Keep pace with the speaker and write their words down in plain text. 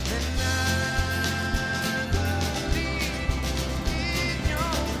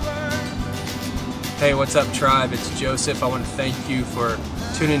Hey, what's up, Tribe? It's Joseph. I want to thank you for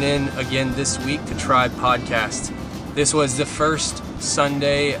tuning in again this week to Tribe Podcast. This was the first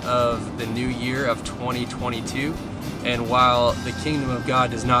Sunday of the new year of 2022, and while the kingdom of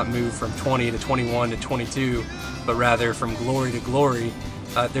God does not move from 20 to 21 to 22, but rather from glory to glory,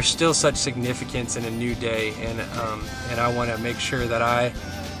 there's still such significance in a new day, and I want to make sure that I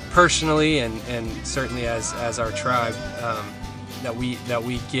personally and certainly as our tribe that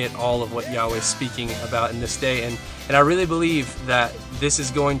we get all of what Yahweh is speaking about in this day. And I really believe that this is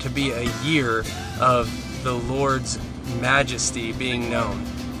going to be a year of the Lord's majesty being known.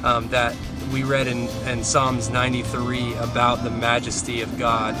 That we read in Psalms 93 about the majesty of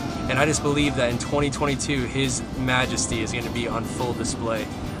God. And I just believe that in 2022, His majesty is going to be on full display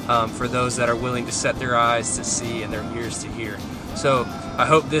for those that are willing to set their eyes to see and their ears to hear. So I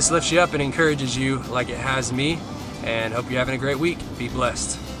hope this lifts you up and encourages you like it has me. And hope you're having a great week. Be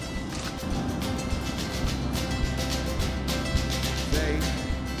blessed.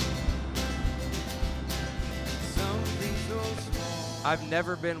 I've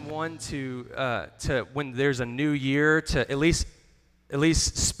never been one to when there's a new year to at least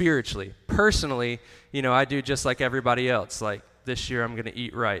spiritually. Personally, I do just like everybody else. Like, this year I'm going to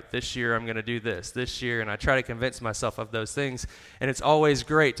eat right. This year I'm going to do this year, and I try to convince myself of those things. And it's always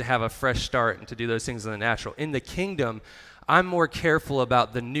great to have a fresh start and to do those things in the natural. In the kingdom, I'm more careful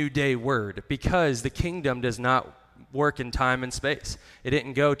about the new day word because the kingdom does not work in time and space. It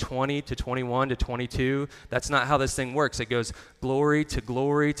didn't go 20 to 21 to 22. That's not how this thing works. It goes glory to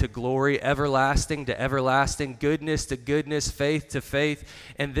glory to glory, everlasting to everlasting, goodness to goodness, faith to faith.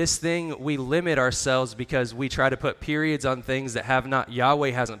 And this thing, we limit ourselves because we try to put periods on things that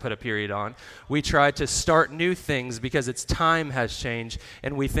Yahweh hasn't put a period on. We try to start new things because its time has changed,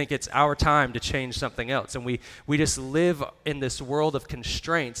 and we think it's our time to change something else. And we just live in this world of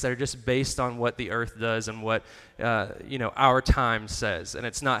constraints that are just based on what the earth does and what our time says, and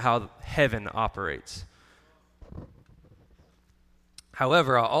it's not how heaven operates.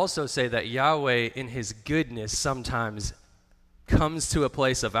 However, I'll also say that Yahweh, in His goodness, sometimes comes to a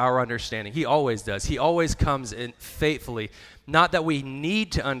place of our understanding. He always does. He always comes in faithfully. Not that we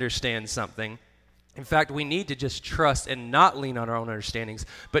need to understand something. In fact, we need to just trust and not lean on our own understandings.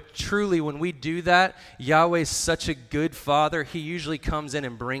 But truly, when we do that, Yahweh's such a good Father, He usually comes in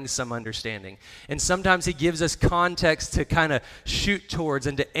and brings some understanding. And sometimes He gives us context to kind of shoot towards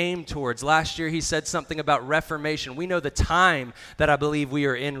and to aim towards. Last year, He said something about reformation. We know the time that I believe we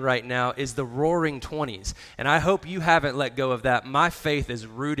are in right now is the roaring 20s. And I hope you haven't let go of that. My faith is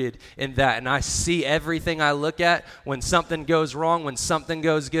rooted in that. And I see everything I look at when something goes wrong, when something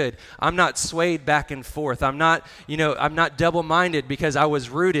goes good. I'm not swayed back and forth. I'm not double-minded because I was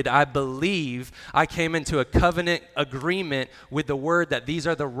rooted. I believe I came into a covenant agreement with the word that these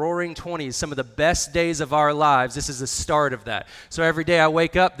are the roaring 20s, some of the best days of our lives. This is the start of that. So every day I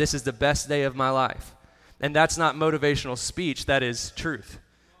wake up, this is the best day of my life. And that's not motivational speech. That is truth.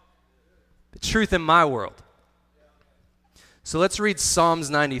 The truth in my world. So let's read Psalms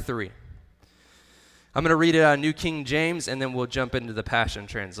 93. I'm going to read it out of New King James, and then we'll jump into the Passion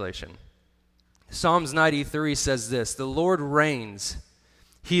Translation. Psalms 93 says this: "The Lord reigns.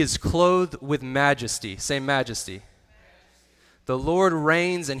 He is clothed with majesty." Say majesty. The Lord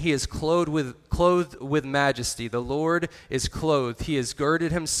reigns, and He is clothed with majesty. The Lord is clothed. He has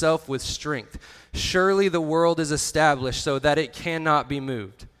girded Himself with strength. Surely the world is established so that it cannot be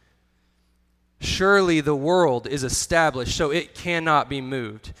moved. Surely the world is established so it cannot be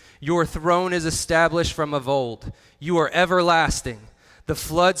moved. Your throne is established from of old. You are everlasting. The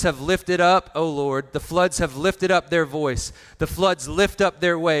floods have lifted up, O Lord. The floods have lifted up their voice. The floods lift up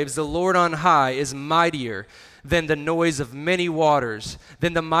their waves. The Lord on high is mightier than the noise of many waters,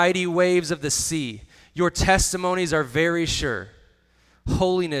 than the mighty waves of the sea. Your testimonies are very sure.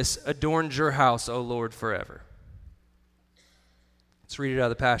 Holiness adorns your house, O Lord, forever. Let's read it out of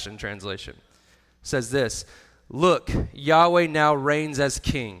the Passion Translation. It says this: "Look, Yahweh now reigns as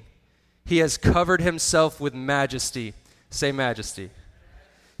king. He has covered Himself with majesty." Say majesty.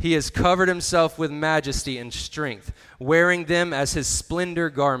 He has covered Himself with majesty and strength, wearing them as His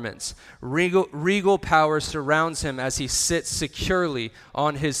splendor-garments. Regal power surrounds Him as He sits securely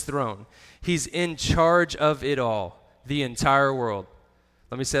on His throne. He's in charge of it all, the entire world.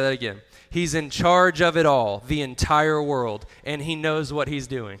 Let me say that again. He's in charge of it all, the entire world, and He knows what He's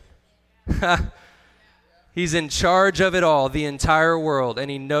doing. He's in charge of it all, the entire world,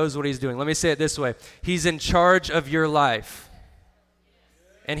 and He knows what He's doing. Let me say it this way. He's in charge of your life,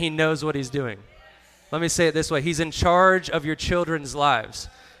 and He knows what He's doing. Let me say it this way. He's in charge of your children's lives,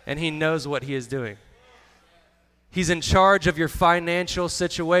 and He knows what He is doing. He's in charge of your financial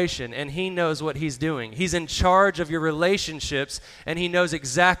situation, and he knows what he's doing. He's in charge of your relationships, and he knows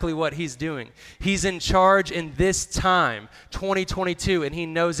exactly what he's doing. He's in charge in this time, 2022, and he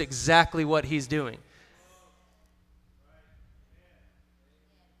knows exactly what he's doing.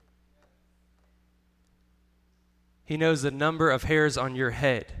 He knows the number of hairs on your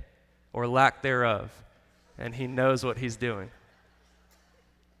head, or lack thereof, and he knows what he's doing.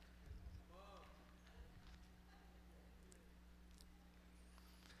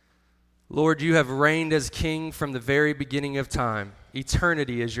 Lord, you have reigned as king from the very beginning of time.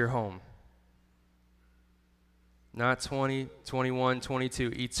 Eternity is your home. Not 20, 21,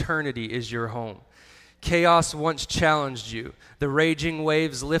 22. Eternity is your home. Chaos once challenged you. The raging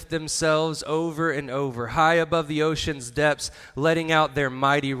waves lift themselves over and over, high above the ocean's depths, letting out their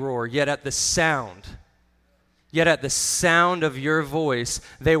mighty roar. Yet at the sound of your voice,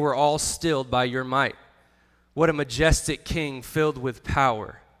 they were all stilled by your might. What a majestic king filled with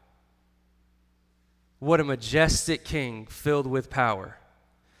power. What a majestic king filled with power.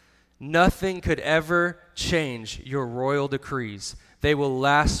 Nothing could ever change your royal decrees. They will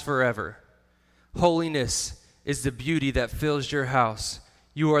last forever. Holiness is the beauty that fills your house.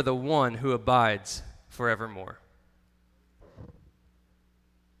 You are the one who abides forevermore.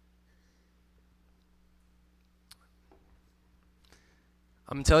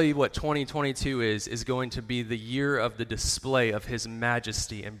 I'm going to tell you what 2022 is going to be the year of the display of his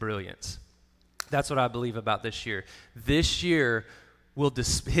majesty and brilliance. That's what I believe about this year. This year will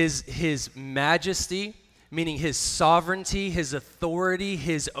his majesty, meaning his sovereignty, his authority,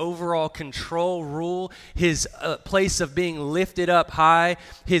 his overall control, rule, his place of being lifted up high,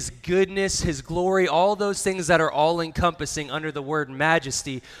 his goodness, his glory, all those things that are all-encompassing under the word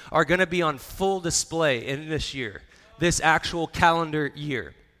majesty are going to be on full display in this year, this actual calendar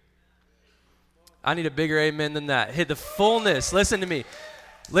year. I need a bigger amen than that. Hit the fullness. Listen to me.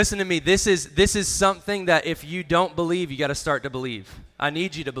 This is something that if you don't believe, you got to start to believe. I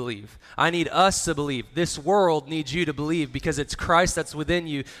need you to believe. I need us to believe. This world needs you to believe because it's Christ that's within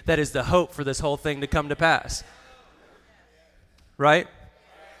you that is the hope for this whole thing to come to pass. Right?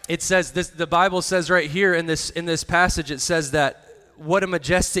 It says this, the Bible says right here in this passage, it says that what a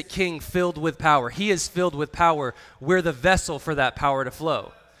majestic king filled with power. He is filled with power. We're the vessel for that power to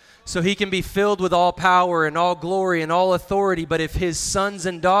flow. So he can be filled with all power and all glory and all authority, but if his sons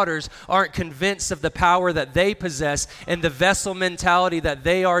and daughters aren't convinced of the power that they possess and the vessel mentality that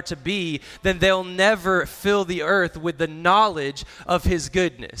they are to be, then they'll never fill the earth with the knowledge of his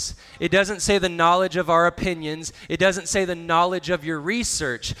goodness. It doesn't say the knowledge of our opinions. It doesn't say the knowledge of your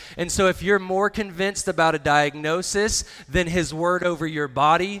research. And so if you're more convinced about a diagnosis than his word over your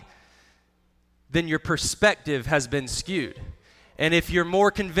body, then your perspective has been skewed. And if you're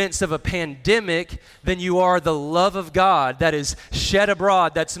more convinced of a pandemic than you are the love of God that is shed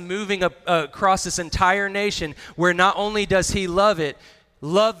abroad, that's moving across this entire nation, where not only does he love it,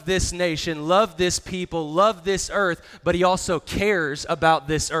 love this nation, love this people, love this earth, but he also cares about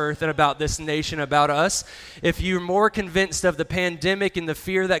this earth and about this nation, about us. If you're more convinced of the pandemic and the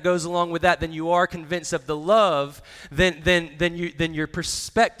fear that goes along with that than you are convinced of the love, then your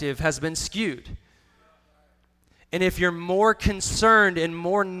perspective has been skewed. And if you're more concerned and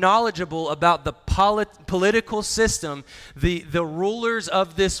more knowledgeable about the political system, the rulers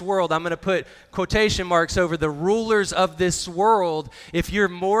of this world, I'm going to put quotation marks over the rulers of this world, if you're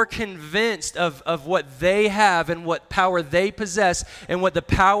more convinced of what they have and what power they possess and what the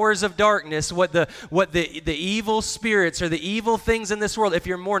powers of darkness, what the evil spirits or the evil things in this world, if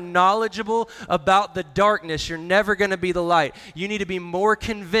you're more knowledgeable about the darkness, you're never going to be the light. You need to be more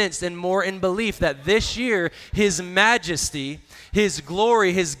convinced and more in belief that this year, his majesty, his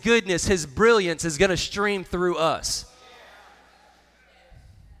glory, his goodness, his brilliance is going to stream through us.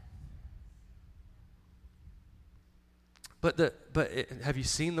 But have you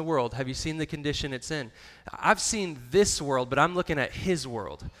seen the world? Have you seen the condition it's in? I've seen this world, but I'm looking at his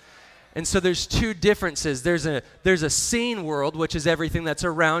world. And so there's two differences. There's a seen world, which is everything that's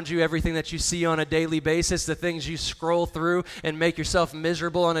around you, everything that you see on a daily basis, the things you scroll through and make yourself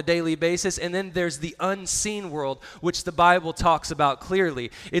miserable on a daily basis. And then there's the unseen world, which the Bible talks about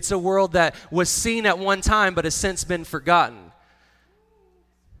clearly. It's a world that was seen at one time, but has since been forgotten.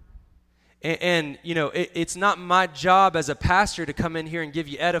 And you know, it's not my job as a pastor to come in here and give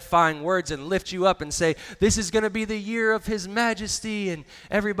you edifying words and lift you up and say, this is going to be the year of his majesty, and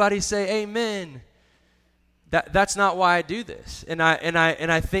everybody say amen. That's not why I do this. And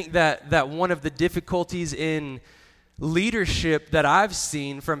I think that one of the difficulties in leadership that I've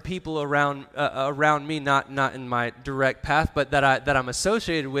seen from people around me, not in my direct path, but that I'm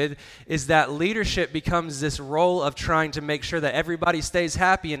associated with, is that leadership becomes this role of trying to make sure that everybody stays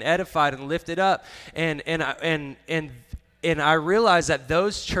happy and edified and lifted up. And I realize that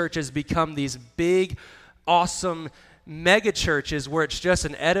those churches become these big, awesome mega churches where it's just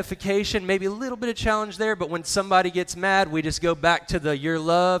an edification, maybe a little bit of challenge there, but when somebody gets mad, we just go back to the you're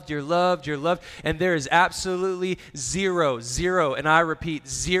loved, you're loved, you're loved, and there is absolutely zero, and I repeat,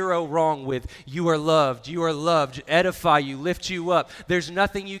 zero wrong with you are loved, edify you, lift you up. There's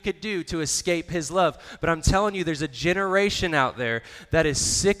nothing you could do to escape his love. But I'm telling you, there's a generation out there that is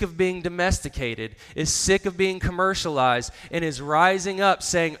sick of being domesticated, is sick of being commercialized, and is rising up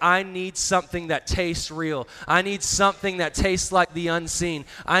saying, I need something that tastes real. I need something that tastes like the unseen.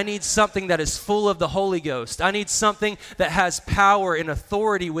 I need something that is full of the Holy Ghost. I need something that has power and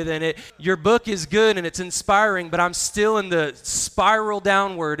authority within it. Your book is good and it's inspiring, but I'm still in the spiral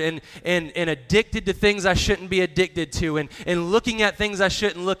downward and addicted to things I shouldn't be addicted to and looking at things I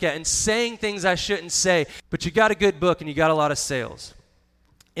shouldn't look at and saying things I shouldn't say. But you got a good book and you got a lot of sales.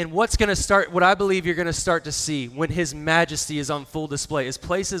 And what I believe you're going to start to see when his majesty is on full display is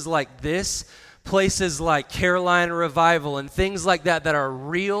places like this, places like Carolina Revival and things like that are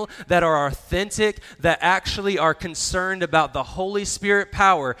real, that are authentic, that actually are concerned about the Holy Spirit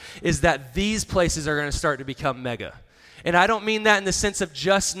power, is that these places are going to start to become mega. And I don't mean that in the sense of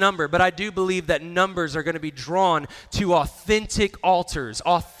just number, but I do believe that numbers are going to be drawn to authentic altars,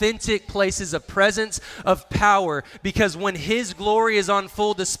 authentic places of presence, of power, because when his glory is on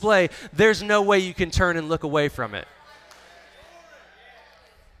full display, there's no way you can turn and look away from it.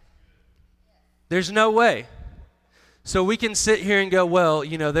 There's no way. So we can sit here and go, well,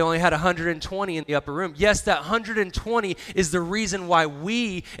 they only had 120 in the upper room. Yes, that 120 is the reason why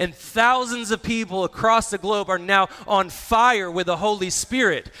we and thousands of people across the globe are now on fire with the Holy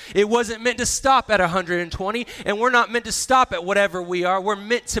Spirit. It wasn't meant to stop at 120, and we're not meant to stop at whatever we are. We're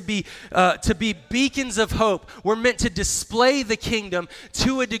meant to be beacons of hope. We're meant to display the kingdom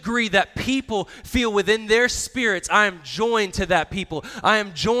to a degree that people feel within their spirits, I am joined to that people. I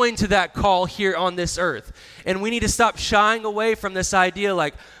am joined to that call here on this earth. And we need to stop shying away from this idea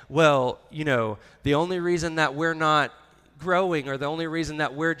like, well, the only reason that we're not growing or the only reason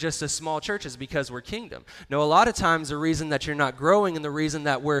that we're just a small church is because we're kingdom. No, a lot of times the reason that you're not growing and the reason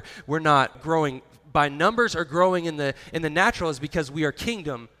that we're not growing by numbers or growing in the natural is because we are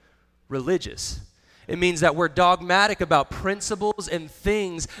kingdom religious. It means that we're dogmatic about principles and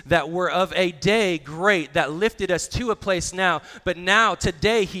things that were of a day great, that lifted us to a place now. But now,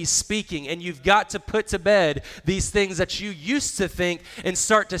 today, he's speaking, and you've got to put to bed these things that you used to think and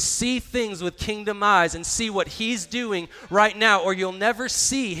start to see things with kingdom eyes and see what he's doing right now, or you'll never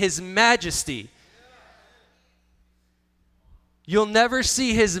see his majesty. You'll never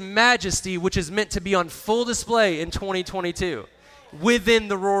see his majesty, which is meant to be on full display in 2022 within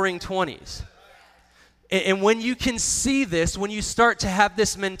the Roaring 20s. And when you can see this, when you start to have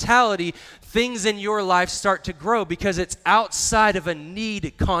this mentality, things in your life start to grow because it's outside of a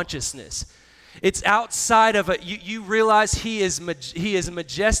need consciousness. It's outside of you realize he is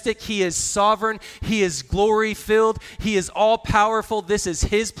majestic, he is sovereign, he is glory-filled, he is all-powerful. This is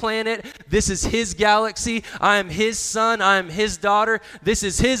his planet, this is his galaxy. I am his son, I am his daughter. This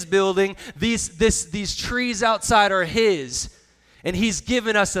is his building. These trees outside are his. And he's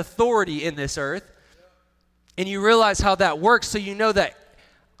given us authority in this earth. And you realize how that works, so you know that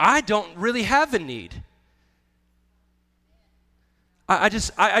I don't really have a need.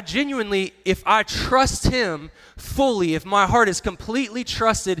 I genuinely, if I trust him fully, if my heart is completely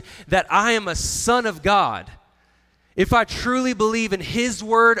trusted that I am a son of God, if I truly believe in his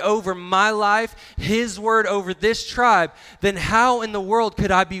word over my life, his word over this tribe, then how in the world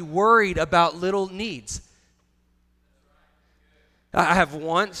could I be worried about little needs? I have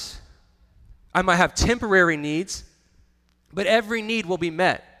wants. I might have temporary needs, but every need will be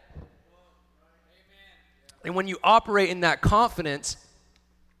met. And when you operate in that confidence,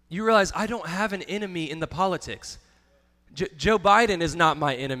 you realize I don't have an enemy in the politics. Joe Biden is not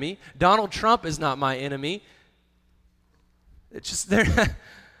my enemy. Donald Trump is not my enemy. It's just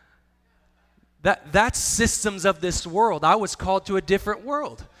that's systems of this world. I was called to a different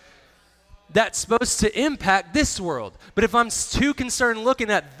world that's supposed to impact this world. But if I'm too concerned looking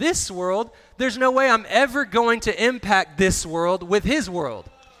at this world, there's no way I'm ever going to impact this world with his world.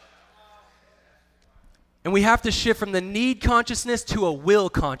 And we have to shift from the need consciousness to a will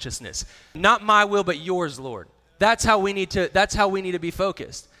consciousness. Not my will, but yours, Lord. That's how we need to be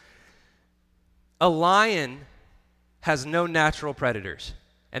focused. A lion has no natural predators,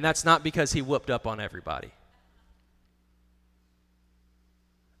 and that's not because he whooped up on everybody.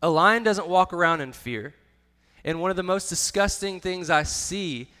 A lion doesn't walk around in fear. And one of the most disgusting things I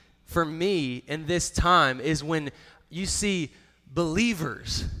see for me in this time is when you see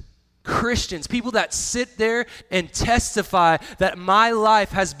believers, Christians, people that sit there and testify that my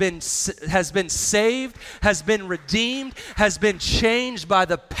life has been saved, has been redeemed, has been changed by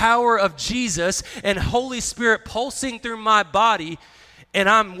the power of Jesus and Holy Spirit pulsing through my body, and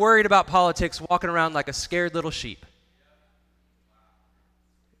I'm worried about politics, walking around like a scared little sheep.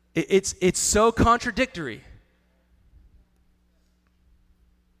 It's so contradictory.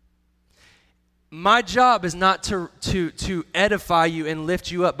 My job is not to edify you and lift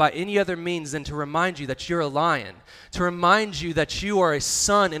you up by any other means than to remind you that you're a lion, to remind you that you are a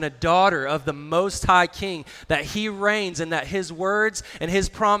son and a daughter of the Most High King, that He reigns and that His words and His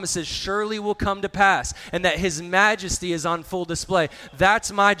promises surely will come to pass, and that His majesty is on full display.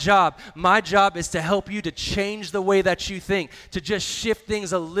 That's my job. My job is to help you to change the way that you think, to just shift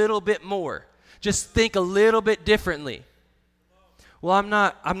things a little bit more. Just think a little bit differently. Well,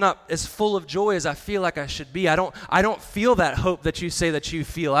 I'm not as full of joy as I feel like I should be. I don't feel that hope that you say that you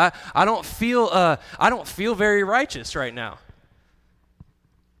feel. I don't feel very righteous right now.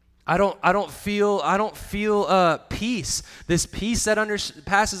 I don't feel peace. This peace that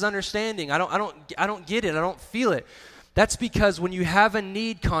passes understanding. I don't get it. I don't feel it. That's because when you have a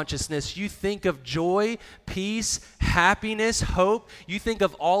need consciousness, you think of joy, peace, happiness, hope. You think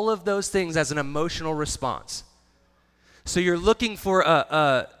of all of those things as an emotional response. So you're looking for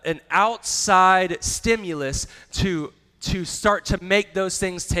an outside stimulus to start to make those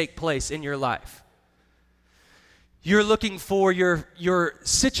things take place in your life. You're looking for your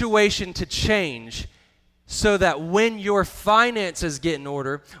situation to change so that when your finances get in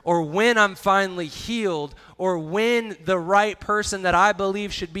order, or when I'm finally healed, or when the right person that I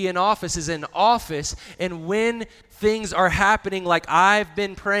believe should be in office is in office, and when things are happening like I've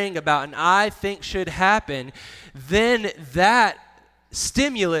been praying about and I think should happen, then that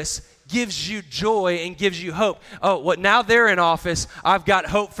stimulus gives you joy and gives you hope. Oh, what? Now they're in office. I've got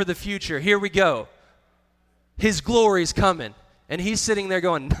hope for the future. Here we go. His glory's coming. And he's sitting there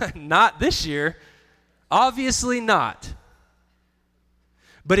going, not this year. Obviously not.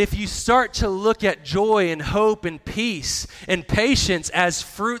 But if you start to look at joy and hope and peace and patience as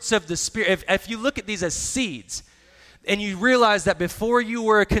fruits of the Spirit, if you look at these as seeds, and you realize that before you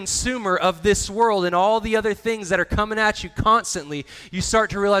were a consumer of this world and all the other things that are coming at you constantly, you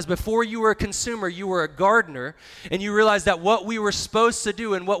start to realize before you were a consumer, you were a gardener, and you realize that what we were supposed to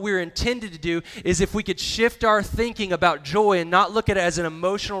do and what we were intended to do is if we could shift our thinking about joy and not look at it as an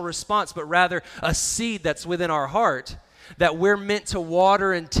emotional response, but rather a seed that's within our heart, that we're meant to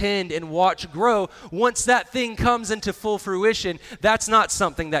water and tend and watch grow. Once that thing comes into full fruition, that's not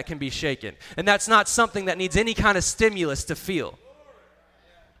something that can be shaken. And that's not something that needs any kind of stimulus to feel.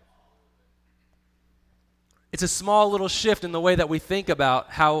 It's a small little shift in the way that we think about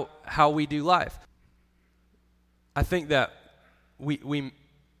how we do life. I think that we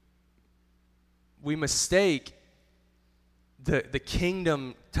mistake the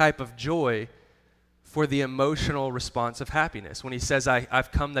kingdom type of joy for the emotional response of happiness. When he says,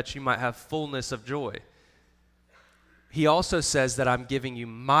 I've come that you might have fullness of joy, he also says that I'm giving you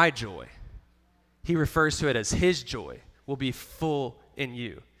my joy. He refers to it as his joy will be full in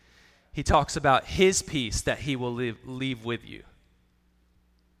you. He talks about his peace that he will leave with you.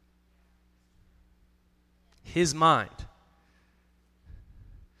 His mind.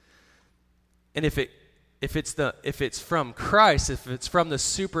 And if it's from Christ, if it's from the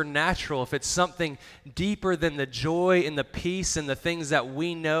supernatural, if it's something deeper than the joy and the peace and the things that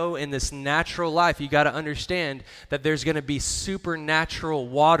we know in this natural life, you got to understand that there's going to be supernatural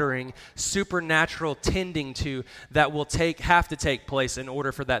watering, supernatural tending to that will have to take place in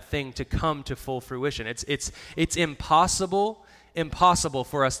order for that thing to come to full fruition. It's impossible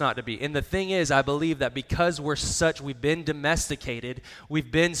for us not to be. And the thing is, I believe that because we've been domesticated, we've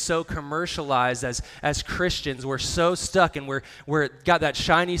been so commercialized as Christians, we're so stuck and we're got that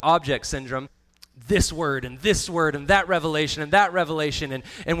shiny object syndrome. This word and that revelation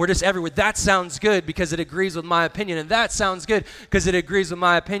and we're just everywhere. That sounds good because it agrees with my opinion, and that sounds good because it agrees with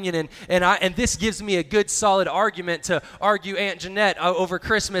my opinion, and this gives me a good solid argument to argue Aunt Jeanette over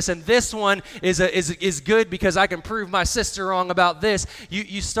Christmas, and this one is good because I can prove my sister wrong about this.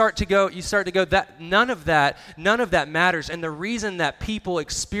 You start to go that none of that matters. And the reason that people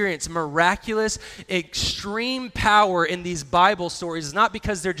experience miraculous, extreme power in these Bible stories is not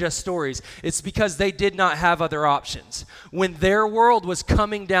because they're just stories. It's because because they did not have other options. When their world was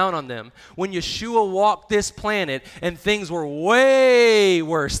coming down on them, when Yeshua walked this planet and things were way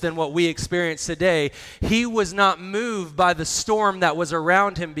worse than what we experience today, he was not moved by the storm that was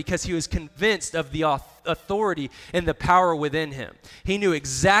around him because he was convinced of the authority and the power within him. He knew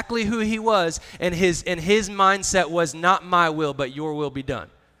exactly who he was, and his mindset was, not my will, but your will be done.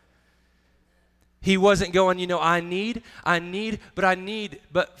 He wasn't going,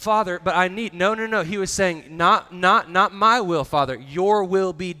 but Father, but I need. No. He was saying, not my will, Father. Your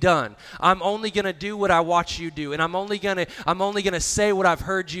will be done. I'm only going to do what I watch you do, and I'm only going to say what I've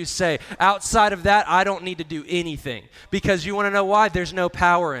heard you say. Outside of that, I don't need to do anything. Because you want to know why? There's no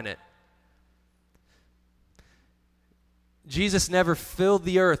power in it. Jesus never filled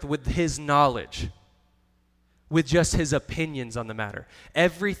the earth with his knowledge, with just his opinions on the matter.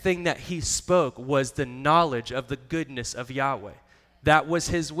 Everything that he spoke was the knowledge of the goodness of Yahweh. That was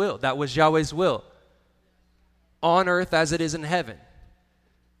his will. That was Yahweh's will. On earth as it is in heaven.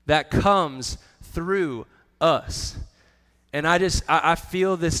 That comes through us. And I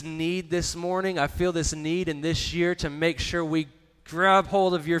feel this need this morning. I feel this need in this year to make sure we grab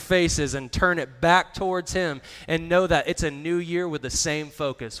hold of your faces and turn it back towards him and know that it's a new year with the same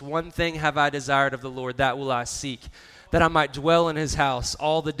focus. One thing have I desired of the Lord, that will I seek, that I might dwell in his house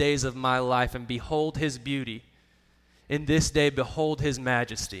all the days of my life and behold his beauty. In this day, behold his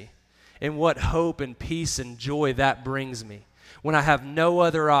majesty. And what hope and peace and joy that brings me when I have no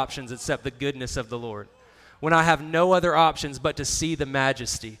other options except the goodness of the Lord. When I have no other options but to see the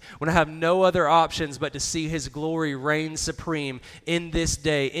majesty. When I have no other options but to see his glory reign supreme in this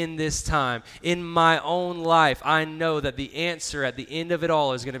day, in this time, in my own life, I know that the answer at the end of it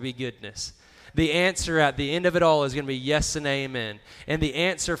all is going to be goodness. The answer at the end of it all is going to be yes and amen. And the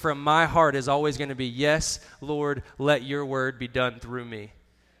answer from my heart is always going to be, yes, Lord, let your word be done through me.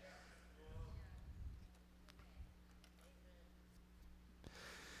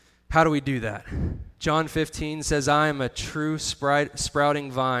 How do we do that? John 15 says, I am a true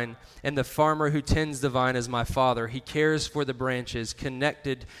sprouting vine, and the farmer who tends the vine is my Father. He cares for the branches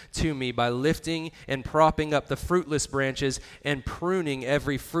connected to me by lifting and propping up the fruitless branches and pruning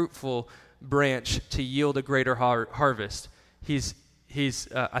every fruitful branch to yield a greater harvest. He's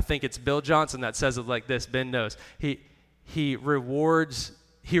I think it's Bill Johnson that says it like this. Ben knows. He rewards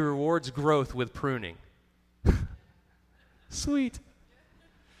growth with pruning. Sweet.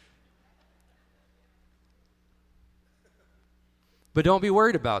 But don't be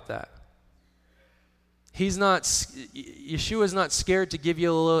worried about that. Yeshua's not scared to give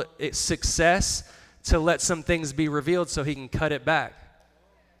you a little success to let some things be revealed so he can cut it back.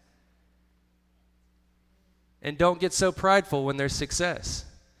 And don't get so prideful when there's success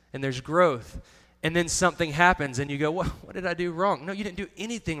and there's growth. And then something happens and you go, what did I do wrong? No, you didn't do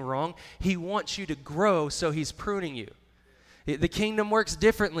anything wrong. He wants you to grow, so he's pruning you. The kingdom works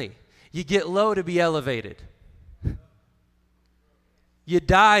differently. You get low to be elevated. You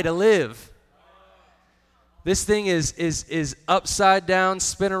die to live. This thing is upside down,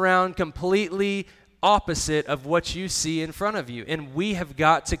 spin around, completely opposite of what you see in front of you. And we have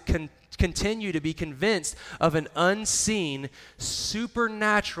got to continue to be convinced of an unseen,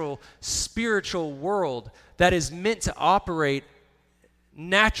 supernatural, spiritual world that is meant to operate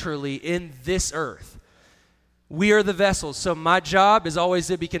naturally in this earth. We are the vessels. So my job is always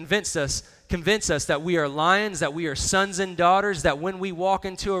to be convince us that we are lions, that we are sons and daughters, that when we walk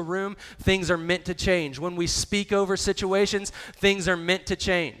into a room, things are meant to change. When we speak over situations, things are meant to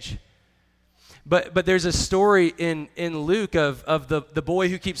change. But there's a story in Luke of the boy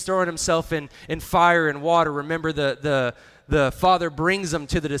who keeps throwing himself in fire and water. Remember the father brings him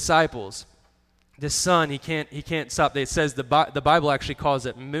to the disciples. The son, he can't stop. It says the Bible actually calls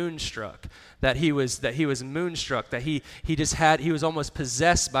it moonstruck. That he was moonstruck, that he was almost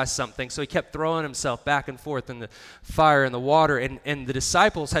possessed by something, so he kept throwing himself back and forth in the fire and the water, and the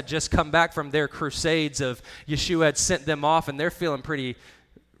disciples had just come back from their crusades of Yeshua had sent them off, and they're feeling pretty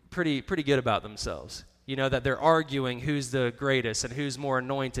good about themselves. You know, that they're arguing who's the greatest and who's more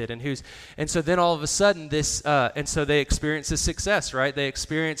anointed and so then all of a sudden and so they experience this success, right? They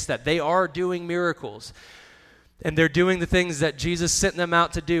experience that they are doing miracles. And they're doing the things that Jesus sent them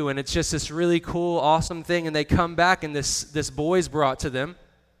out to do. And it's just this really cool, awesome thing. And they come back and this boy's brought to them.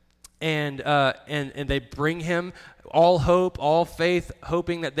 And they bring him all hope, all faith,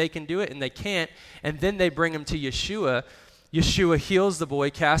 hoping that they can do it. And they can't. And then they bring him to Yeshua. Yeshua heals the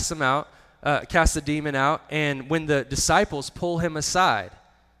boy, casts the demon out. And when the disciples pull him aside,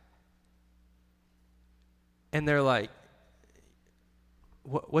 and they're like,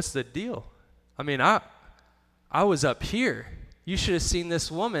 what's the deal? I mean, I was up here. You should have seen this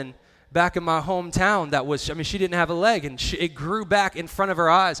woman back in my hometown that was, she didn't have a leg, and it grew back in front of her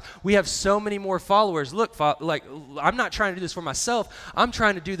eyes. We have so many more followers. Look, I'm not trying to do this for myself. I'm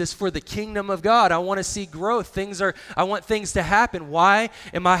trying to do this for the kingdom of God. I want to see growth. I want things to happen. Why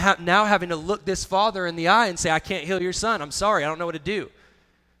am I now having to look this father in the eye and say, I can't heal your son? I'm sorry, I don't know what to do.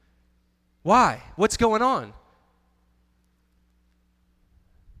 Why? What's going on?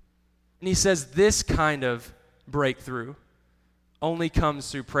 And he says this kind of breakthrough only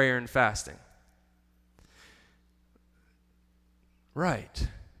comes through prayer and fasting. Right.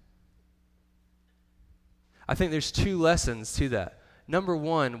 I think there's two lessons to that. Number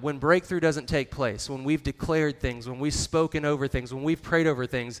one, when breakthrough doesn't take place, when we've declared things, when we've spoken over things, when we've prayed over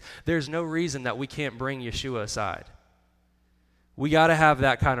things, there's no reason that we can't bring Yeshua aside. We got to have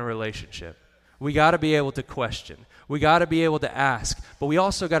that kind of relationship. We got to be able to question. We got to be able to ask, but we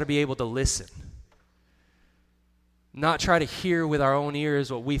also got to be able to listen. Not try to hear with our own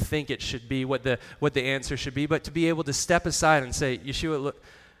ears what we think it should be, what the answer should be, but to be able to step aside and say, Yeshua, look,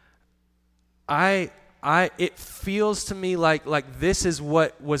 it feels to me like this is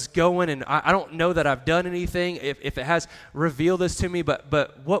what was going, and I don't know that I've done anything. If it has, reveal this to me,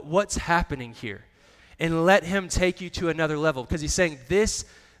 but what's happening here? And let him take you to another level, because he's saying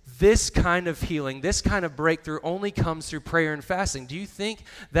this kind of healing, this kind of breakthrough only comes through prayer and fasting. Do you think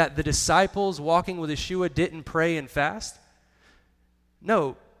that the disciples walking with Yeshua didn't pray and fast?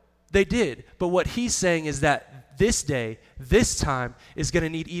 No, they did. But what he's saying is that this day, this time, is going to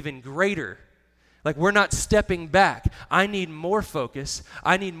need even greater. Like, we're not stepping back. I need more focus.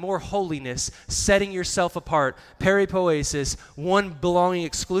 I need more holiness, setting yourself apart, peripoiesis, one belonging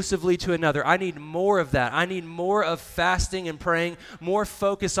exclusively to another. I need more of that. I need more of fasting and praying, more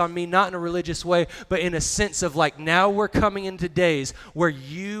focus on me, not in a religious way, but in a sense of like, now we're coming into days where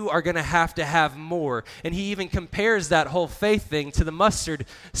you are going to have more. And he even compares that whole faith thing to the mustard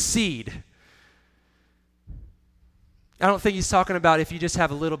seed. I don't think he's talking about if you just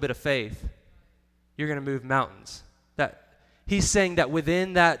have a little bit of faith, you're going to move mountains. That he's saying that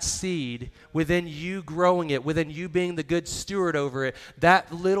within that seed, within you growing it, within you being the good steward over it,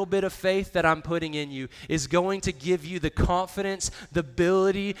 that little bit of faith that I'm putting in you is going to give you the confidence, the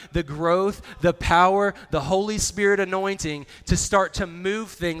ability, the growth, the power, the Holy Spirit anointing to start to move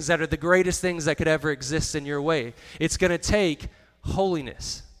things that are the greatest things that could ever exist in your way. It's going to take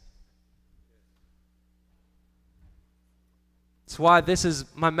holiness. That's why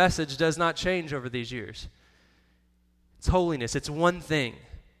my message does not change over these years. It's holiness. It's one thing.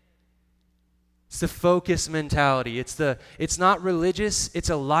 It's the focus mentality. It's not religious, it's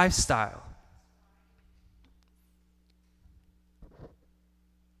a lifestyle.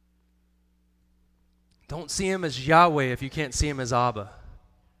 Don't see him as Yahweh if you can't see him as Abba.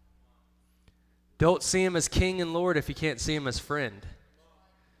 Don't see him as King and Lord if you can't see him as friend.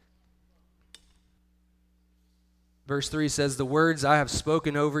 Verse 3 says, the words I have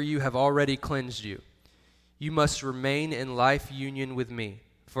spoken over you have already cleansed you. You must remain in life union with me,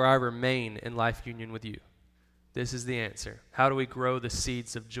 for I remain in life union with you. This is the answer. How do we grow the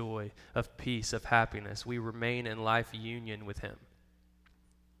seeds of joy, of peace, of happiness? We remain in life union with him.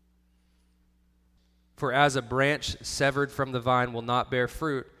 For as a branch severed from the vine will not bear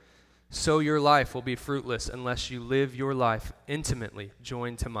fruit, so your life will be fruitless unless you live your life intimately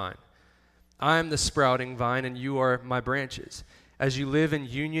joined to mine. I am the sprouting vine, and you are my branches. As you live in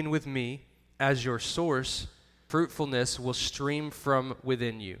union with me as your source, fruitfulness will stream from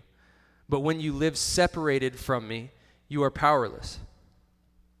within you. But when you live separated from me, you are powerless.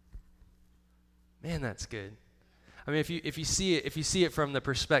 Man, that's good. I mean, if you see it from the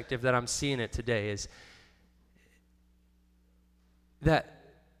perspective that I'm seeing it today, is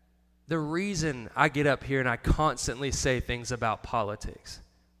that the reason I get up here and I constantly say things about politics,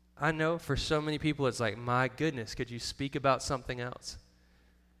 I know for so many people it's like, my goodness, could you speak about something else?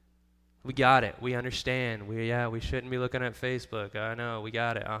 We got it. We understand. We shouldn't be looking at Facebook. I know. We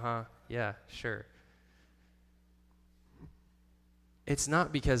got it. Yeah, sure. It's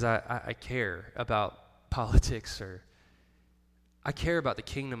not because I care about politics, or I care about the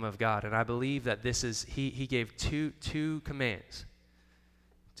kingdom of God, and I believe that this is, he gave two commands.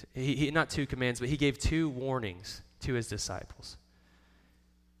 Not two commands, but he gave two warnings to his disciples.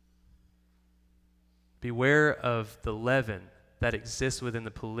 Beware of the leaven that exists within the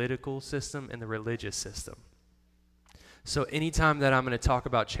political system and the religious system. So anytime that I'm going to talk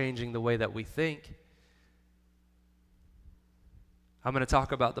about changing the way that we think, I'm going to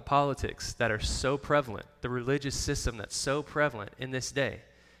talk about the politics that are so prevalent, the religious system that's so prevalent in this day.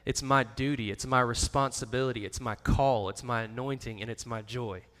 It's my duty, it's my responsibility, it's my call, it's my anointing, and it's my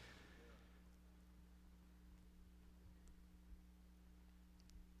joy.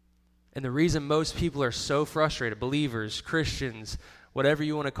 And the reason most people are so frustrated, believers, Christians, whatever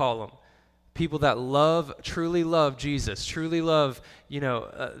you want to call them, people that truly love Jesus, truly love, the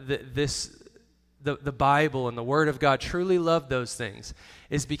Bible and the Word of God, truly love those things,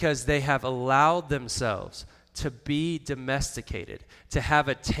 is because they have allowed themselves to be domesticated, to have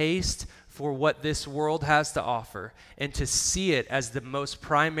a taste for what this world has to offer, and to see it as the most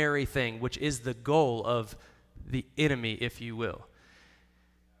primary thing, which is the goal of the enemy, if you will.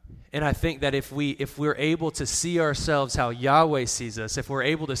 And I think that if we're able to see ourselves how Yahweh sees us, if we're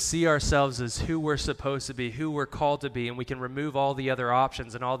able to see ourselves as who we're supposed to be, who we're called to be, and we can remove all the other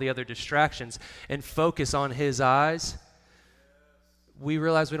options and all the other distractions and focus on His eyes, we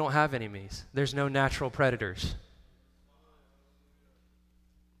realize we don't have enemies. There's no natural predators.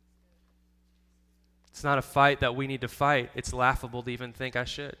 It's not a fight that we need to fight. It's laughable to even think I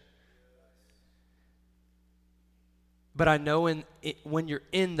should. But I know when you're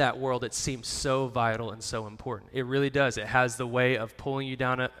in that world, it seems so vital and so important. It really does. It has the way of pulling you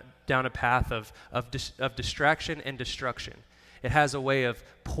down a path of distraction and destruction. It has a way of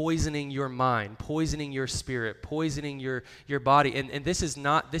poisoning your mind, poisoning your spirit, poisoning your body. And this is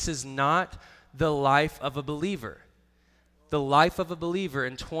not the life of a believer. The life of a believer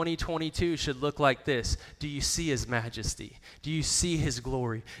in 2022 should look like this. Do you see His majesty? Do you see His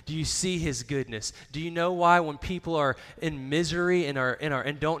glory? Do you see His goodness? Do you know why when people are in misery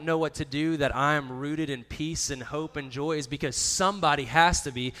and don't know what to do, that I am rooted in peace and hope and joy? Is because somebody has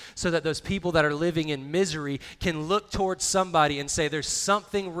to be, so that those people that are living in misery can look towards somebody and say, there's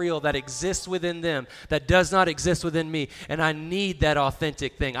something real that exists within them that does not exist within me, and I need that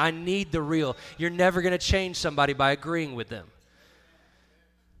authentic thing. I need the real. You're never going to change somebody by agreeing with them.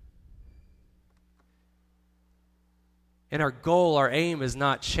 And our goal, our aim is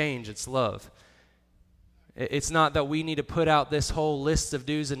not change, it's love. It's not that we need to put out this whole list of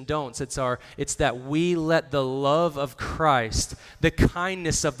do's and don'ts. It's that we let the love of Christ, the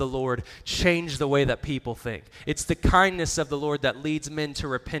kindness of the Lord, change the way that people think. It's the kindness of the Lord that leads men to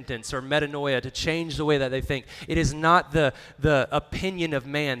repentance or metanoia, to change the way that they think. It is not the opinion of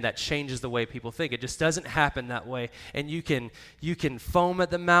man that changes the way people think. It just doesn't happen that way. And you can foam at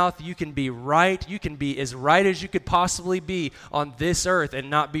the mouth. You can be right. You can be as right as you could possibly be on this earth and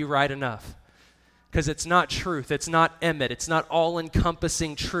not be right enough. Because it's not truth, it's not emet, it's not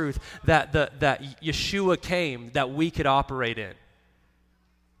all-encompassing truth that Yeshua came that we could operate in.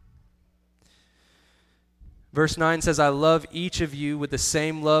 Verse 9 says, I love each of you with the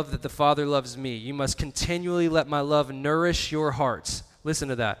same love that the Father loves me. You must continually let my love nourish your hearts. Listen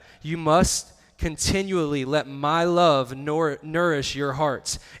to that. You must continually let my love nourish your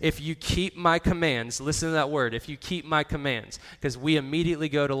hearts. If you keep my commands, listen to that word, if you keep my commands, because we immediately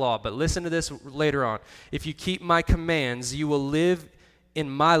go to law, but listen to this later on. If you keep my commands, you will live in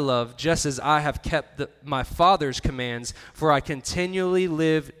my love, just as I have kept my Father's commands, for I continually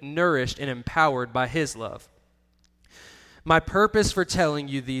live nourished and empowered by His love. My purpose for telling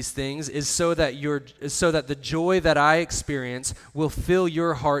you these things is so that the joy that I experience will fill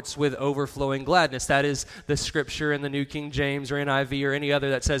your hearts with overflowing gladness. That is the scripture in the New King James or NIV or any other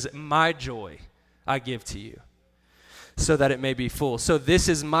that says, my joy I give to you, so that it may be full. So this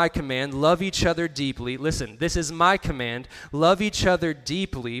is my command, love each other deeply. Listen, this is my command, love each other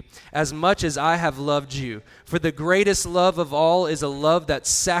deeply as much as I have loved you. For the greatest love of all is a love that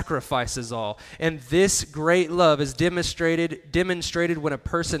sacrifices all. And this great love is demonstrated when a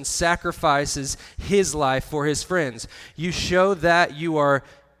person sacrifices his life for his friends. You show that you are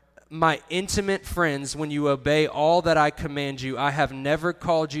my intimate friends when you obey all that I command you. I have never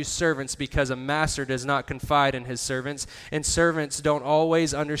called you servants, because a master does not confide in his servants, and servants don't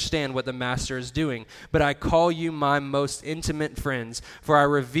always understand what the master is doing. But I call you my most intimate friends, for I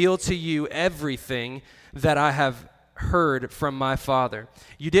reveal to you everything that I have heard from my Father.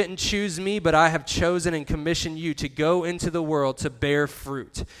 You didn't choose me, but I have chosen and commissioned you to go into the world to bear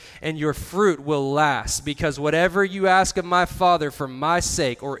fruit, and your fruit will last, because whatever you ask of my Father for my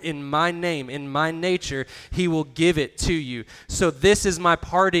sake or in my name, in my nature, He will give it to you. So this is my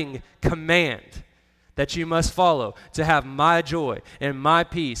parting command that you must follow, to have my joy and my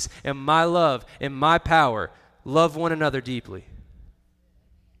peace and my love and my power. Love one another deeply.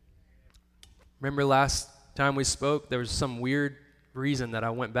 Remember last time we spoke, there was some weird reason that I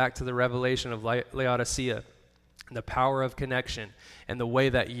went back to the revelation of Laodicea, the power of connection. and the way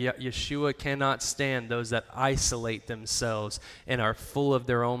that Yeshua cannot stand those that isolate themselves and are full of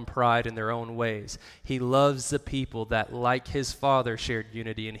their own pride and their own ways. He loves the people that, like his Father, shared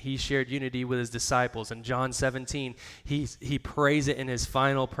unity, and he shared unity with his disciples. In John 17, he prays it in his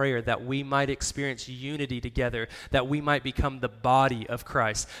final prayer that we might experience unity together, that we might become the body of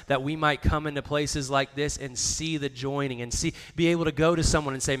Christ, that we might come into places like this and see the joining and be able to go to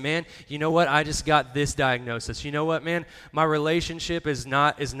someone and say, man, you know what? I just got this diagnosis. You know what, man? My relationship is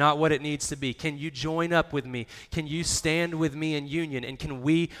not what it needs to be. Can you join up with me? Can you stand with me in union? And can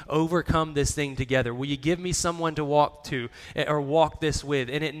we overcome this thing together? Will you give me someone to walk to or walk this with?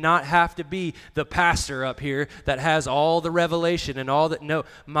 And it not have to be the pastor up here that has all the revelation and all that. No,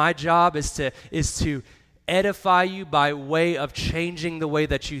 my job is to edify you by way of changing the way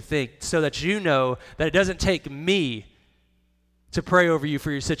that you think, so that you know that it doesn't take me to pray over you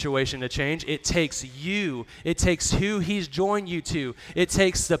for your situation to change. It takes you. It takes who he's joined you to. It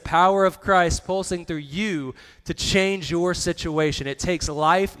takes the power of Christ pulsing through you to change your situation. It takes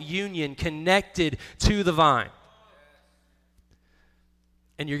life union connected to the vine.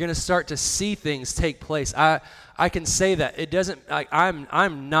 And you're going to start to see things take place. I can say that it doesn't.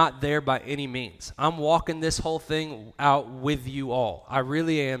 I'm not there by any means. I'm walking this whole thing out with you all. I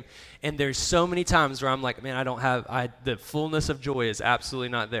really am. And there's so many times where I'm like, man, the fullness of joy is absolutely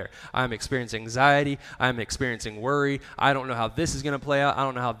not there. I'm experiencing anxiety. I'm experiencing worry. I don't know how this is going to play out. I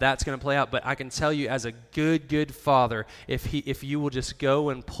don't know how that's going to play out. But I can tell you, as a good father, if you will just go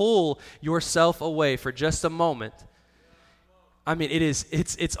and pull yourself away for just a moment. I mean,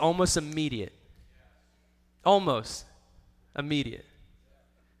 it's almost immediate. Almost immediate.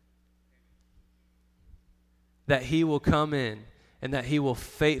 That he will come in and that he will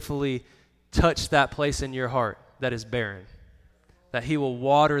faithfully touch that place in your heart that is barren. That he will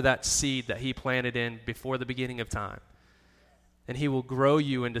water that seed that he planted in before the beginning of time. And he will grow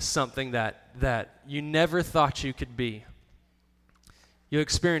you into something that you never thought you could be. You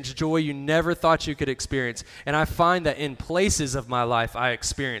experience joy you never thought you could experience. And I find that in places of my life, I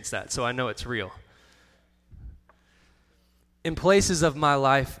experience that, so I know it's real. In places of my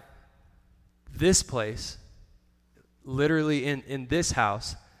life, this place, literally in this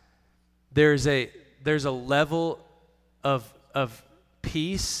house, there's a level of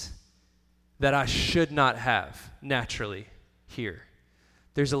peace that I should not have naturally here.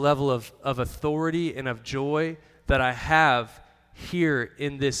 There's a level of authority and of joy that I have here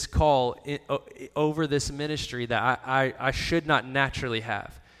in this call over this ministry that I should not naturally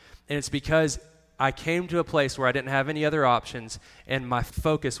have. And it's because I came to a place where I didn't have any other options, and my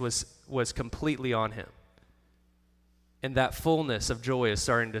focus was completely on him. And that fullness of joy is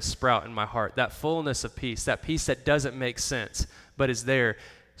starting to sprout in my heart. That fullness of peace, that peace that doesn't make sense, but is there,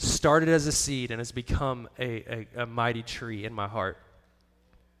 started as a seed and has become a mighty tree in my heart.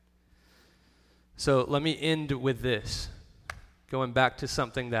 So let me end with this. Going back to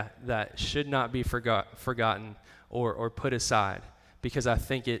something that should not be forgotten or put aside, because I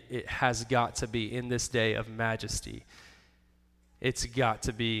think it has got to be in this day of majesty. It's got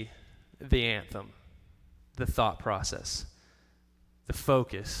to be the anthem, the thought process, the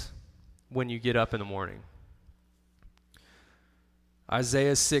focus when you get up in the morning.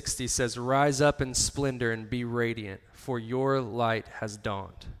 Isaiah 60 says, "Rise up in splendor and be radiant, for your light has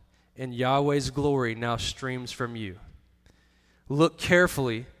dawned, and Yahweh's glory now streams from you. Look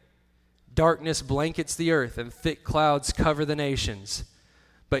carefully. Darkness blankets the earth, and thick clouds cover the nations.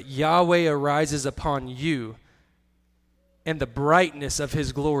 But Yahweh arises upon you, and the brightness of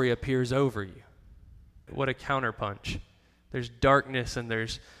his glory appears over you." What a counterpunch. There's darkness, and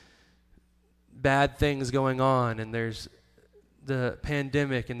there's bad things going on, and there's the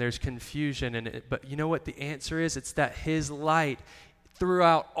pandemic, and there's confusion. But you know what the answer is? It's that his light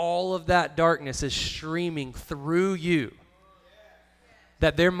throughout all of that darkness is streaming through you.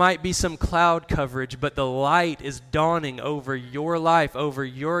 That there might be some cloud coverage, but the light is dawning over your life, over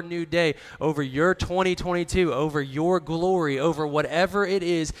your new day, over your 2022, over your glory, over whatever it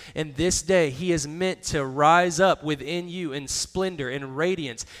is in this day. He is meant to rise up within you in splendor and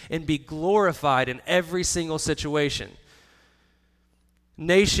radiance and be glorified in every single situation.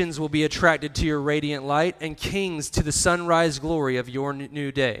 Nations will be attracted to your radiant light, and kings to the sunrise glory of your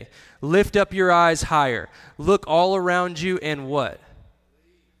new day. Lift up your eyes higher. Look all around you and what?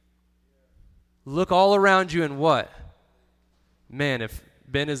 Look all around you and what? Man, if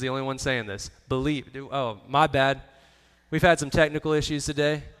Ben is the only one saying this, believe. Oh, my bad. We've had some technical issues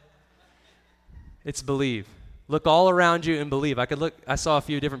today. It's believe. Look all around you and believe. I saw a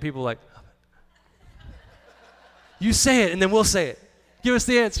few different people like, you say it and then we'll say it. Give us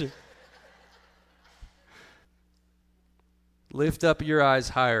the answer. Lift up your eyes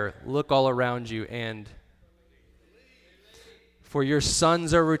higher. Look all around you, and for your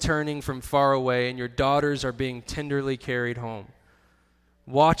sons are returning from far away, and your daughters are being tenderly carried home.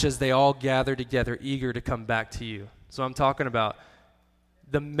 Watch as they all gather together, eager to come back to you. So I'm talking about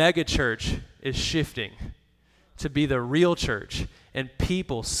the mega church is shifting to be the real church, and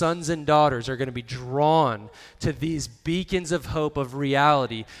people, sons and daughters, are going to be drawn to these beacons of hope, of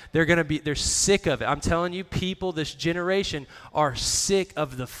reality. They're sick of it. I'm telling you, people, this generation are sick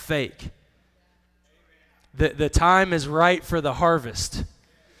of the fake. The time is right for the harvest.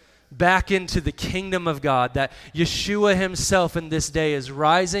 Back into the kingdom of God, that Yeshua himself in this day is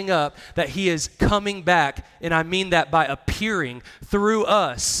rising up, that he is coming back, and I mean that by appearing through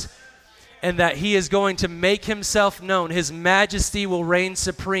us, and that he is going to make himself known. His majesty will reign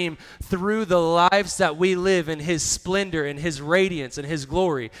supreme through the lives that we live in his splendor and his radiance and his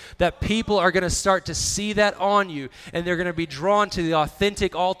glory. That people are going to start to see that on you, and they're going to be drawn to the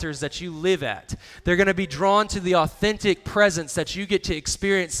authentic altars that you live at. They're going to be drawn to the authentic presence that you get to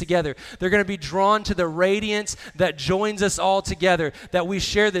experience together. They're going to be drawn to the radiance that joins us all together, that we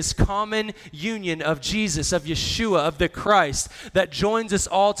share this common union of Jesus, of Yeshua, of the Christ, that joins us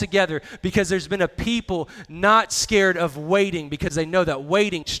all together, because there's been a people not scared of waiting, because they know that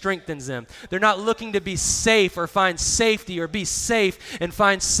waiting strengthens them. They're not looking to be safe or find safety or be safe and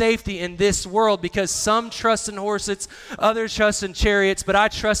find safety in this world, because some trust in horses, others trust in chariots, but I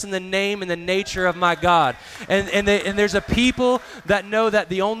trust in the name and the nature of my God. And there's a people that know that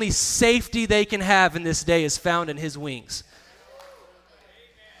the only safety they can have in this day is found in his wings.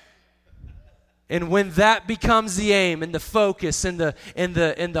 And when that becomes the aim and the focus and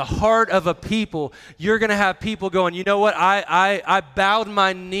the heart of a people, you're going to have people going, you know what, I bowed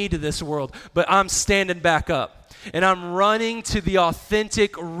my knee to this world, but I'm standing back up. And I'm running to the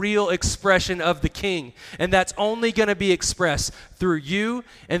authentic, real expression of the King. And that's only going to be expressed through you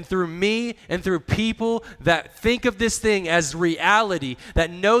and through me and through people that think of this thing as reality, that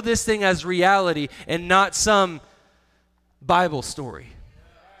know this thing as reality and not some Bible story.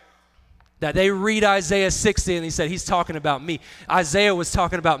 That they read Isaiah 60 and he said, he's talking about me. Isaiah was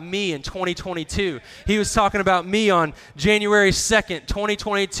talking about me in 2022. He was talking about me on January 2nd,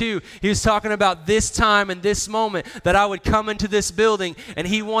 2022. He was talking about this time and this moment that I would come into this building, and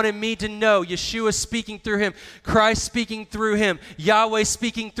he wanted me to know Yeshua speaking through him, Christ speaking through him, Yahweh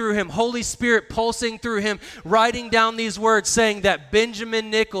speaking through him, Holy Spirit pulsing through him, writing down these words, saying that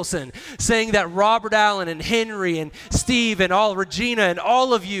Benjamin Nicholson, saying that Robert Allen and Henry and Steve and all Regina and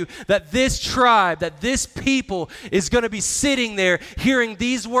all of you, that this tribe, that this people is going to be sitting there hearing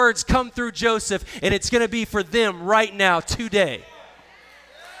these words come through Joseph, and it's going to be for them right now, today.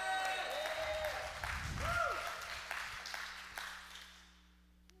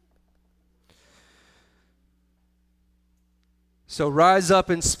 So rise up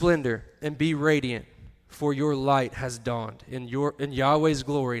in splendor and be radiant, for your light has dawned, and Yahweh's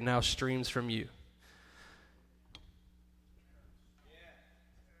glory now streams from you.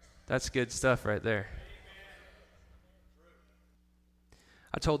 That's good stuff right there.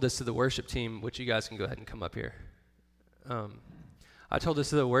 I told this to the worship team, which you guys can go ahead and come up here. I told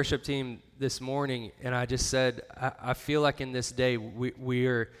this to the worship team this morning, and I just said, I feel like in this day we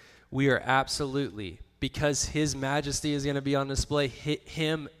are absolutely, because his majesty is going to be on display,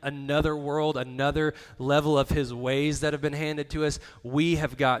 him, another world, another level of his ways that have been handed to us. We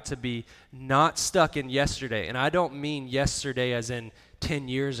have got to be not stuck in yesterday. And I don't mean yesterday as in 10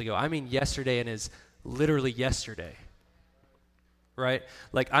 years ago. I mean yesterday and is literally yesterday, right?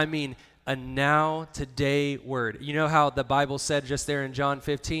 Like, I mean a now, today word. You know how the Bible said just there in John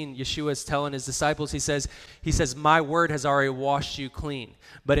 15, Yeshua is telling his disciples, he says, my word has already washed you clean.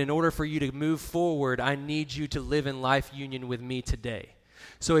 But in order for you to move forward, I need you to live in life union with me today.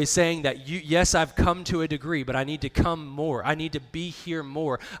 So he's saying that, yes, I've come to a degree, but I need to come more. I need to be here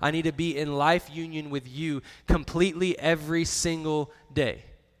more. I need to be in life union with you completely every single day.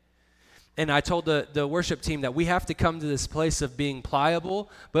 And I told the worship team that we have to come to this place of being pliable,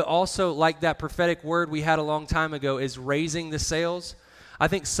 but also, like that prophetic word we had a long time ago, is raising the sails. I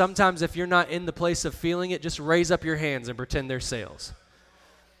think sometimes if you're not in the place of feeling it, just raise up your hands and pretend they're sails.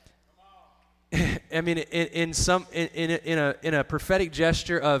 I mean, in a prophetic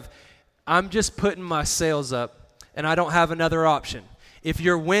gesture of, I'm just putting my sails up, and I don't have another option. If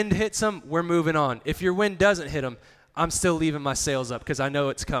your wind hits them, we're moving on. If your wind doesn't hit them, I'm still leaving my sails up because I know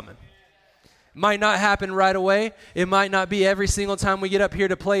it's coming. It might not happen right away. It might not be every single time we get up here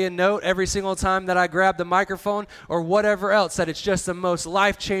to play a note, every single time that I grab the microphone or whatever else, that it's just the most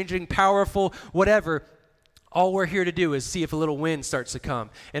life-changing, powerful, whatever. All we're here to do is see if a little wind starts to come.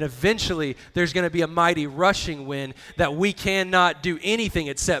 And eventually, there's going to be a mighty rushing wind that we cannot do anything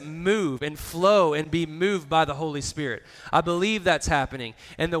except move and flow and be moved by the Holy Spirit. I believe that's happening.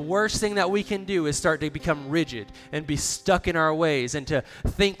 And the worst thing that we can do is start to become rigid and be stuck in our ways and to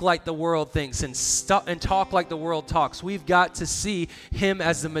think like the world thinks and talk like the world talks. We've got to see him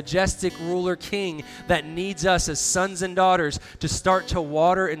as the majestic ruler king that needs us as sons and daughters to start to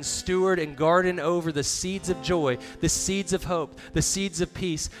water and steward and garden over the seeds of joy, the seeds of hope, the seeds of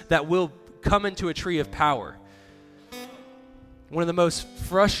peace that will come into a tree of power. One of the most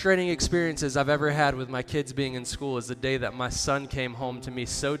frustrating experiences I've ever had with my kids being in school is the day that my son came home to me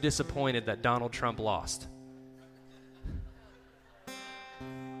so disappointed that Donald Trump lost.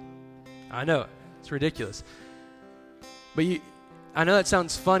 I know, it's ridiculous. But I know that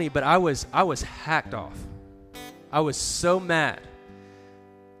sounds funny, but I was hacked off. I was so mad.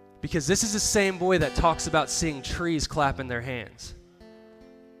 Because this is the same boy that talks about seeing trees clapping their hands.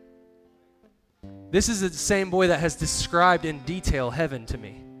 This is the same boy that has described in detail heaven to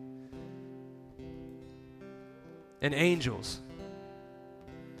me. And angels.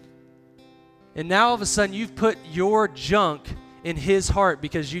 And now all of a sudden you've put your junk in his heart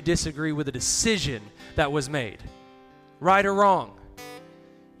because you disagree with a decision that was made. Right or wrong.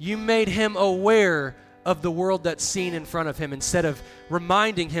 You made him aware of the world that's seen in front of him instead of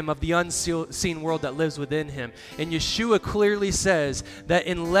reminding him of the unseen world that lives within him. And Yeshua clearly says that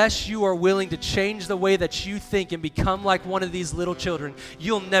unless you are willing to change the way that you think and become like one of these little children,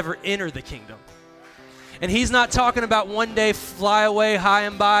 you'll never enter the kingdom. And he's not talking about one day fly away high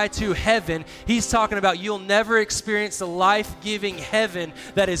and by to heaven. He's talking about you'll never experience the life-giving heaven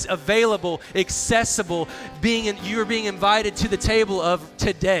that is available, accessible, you're being invited to the table of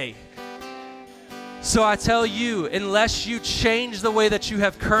today. So I tell you, unless you change the way that you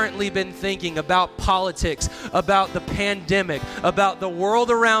have currently been thinking about politics, about the pandemic, about the world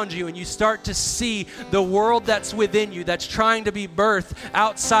around you, and you start to see the world that's within you, that's trying to be birthed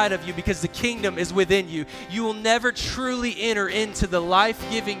outside of you because the kingdom is within you, you will never truly enter into the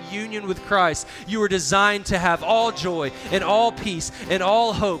life-giving union with Christ. You are designed to have all joy and all peace and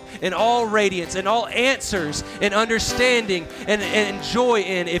all hope and all radiance and all answers and understanding and joy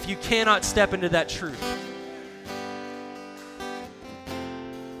in if you cannot step into that truth.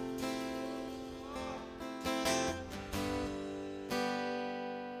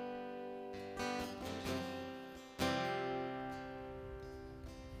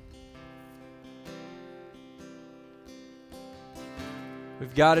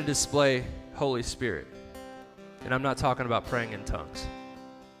 We've got to display Holy Spirit. And I'm not talking about praying in tongues.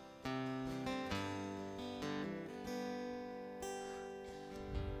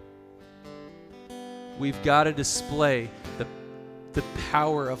 We've got to display the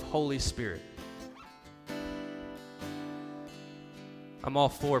power of Holy Spirit. I'm all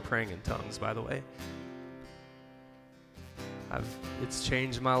for praying in tongues, by the way. It's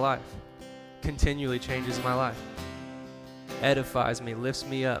changed my life. Continually changes my life. Edifies me, lifts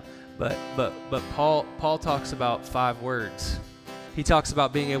me up. But Paul talks about 5 words. He talks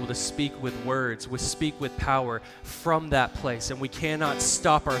about being able to speak with words, speak with power from that place. And we cannot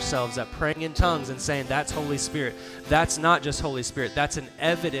stop ourselves at praying in tongues and saying that's Holy Spirit. That's not just Holy Spirit. That's an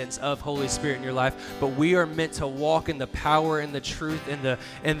evidence of Holy Spirit in your life. But we are meant to walk in the power and the truth and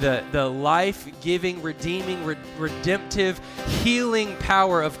the life-giving, redeeming, redemptive, healing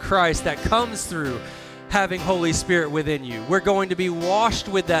power of Christ that comes through having Holy Spirit within you. We're going to be washed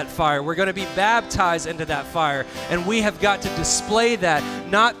with that fire. We're going to be baptized into that fire. And we have got to display that,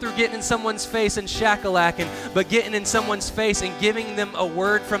 not through getting in someone's face and shakalacking, but getting in someone's face and giving them a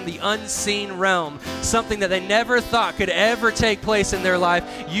word from the unseen realm, something that they never thought could ever take place in their life.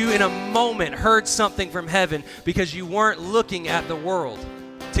 You, in a moment, heard something from heaven because you weren't looking at the world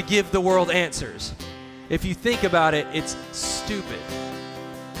to give the world answers. If you think about it, it's stupid.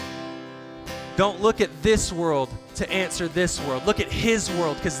 Don't look at this world to answer this world. Look at his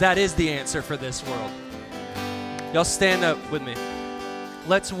world, because that is the answer for this world. Y'all stand up with me.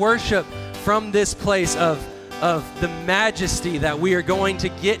 Let's worship from this place of the majesty that we are going to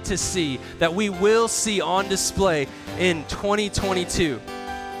get to see, that we will see on display in 2022.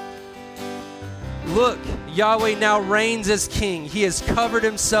 Look, Yahweh now reigns as king. He has covered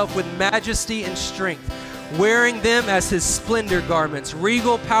himself with majesty and strength, wearing them as his splendor garments.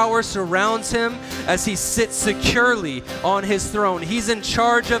 Regal power surrounds him as he sits securely on his throne. He's in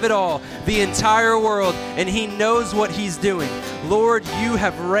charge of it all, the entire world, and he knows what he's doing. Lord, you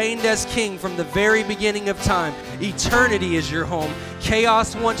have reigned as king from the very beginning of time. Eternity is your home.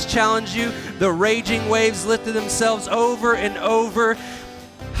 Chaos once challenged you. The raging waves lifted themselves over and over.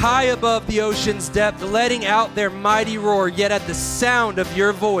 high above the ocean's depth, letting out their mighty roar. Yet at the sound of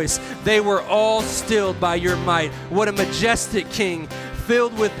your voice, they were all stilled by your might. What a majestic king,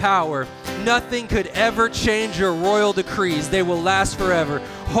 filled with power. Nothing could ever change your royal decrees. They will last forever.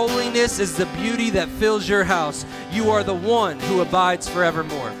 Holiness is the beauty that fills your house. You are the one who abides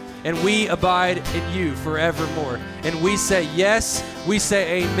forevermore. And we abide in you forevermore. And we say yes, we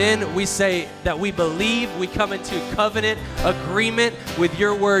say amen, we say that we believe, we come into covenant agreement with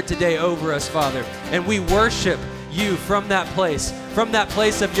your word today over us, Father. And we worship you from that place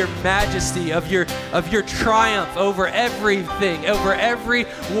of your majesty, of your triumph over everything, over every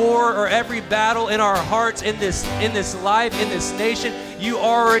war or every battle in our hearts, in this life, in this nation. You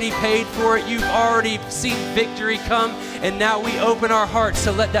already paid for it. You've already seen victory come, and now we open our hearts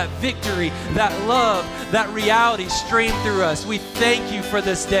to let that victory, that love, that reality stream through us. We thank you for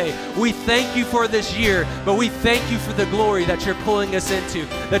this day. We thank you for this year, but we thank you for the glory that you're pulling us into,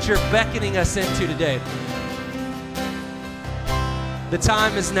 that you're beckoning us into today. The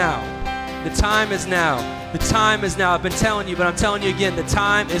time is now. The time is now. The time is now. I've been telling you, but I'm telling you again, the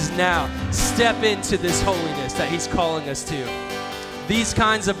time is now. Step into this holiness that he's calling us to. These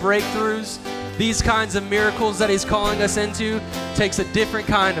kinds of breakthroughs, these kinds of miracles that he's calling us into takes a different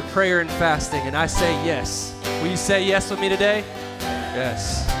kind of prayer and fasting. And I say yes. Will you say yes with me today?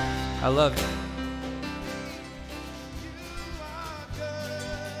 Yes. I love you.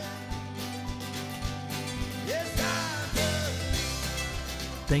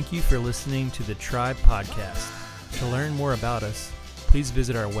 Thank you for listening to the Tribe Podcast. To learn more about us, please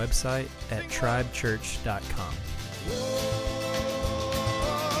visit our website at tribechurch.com.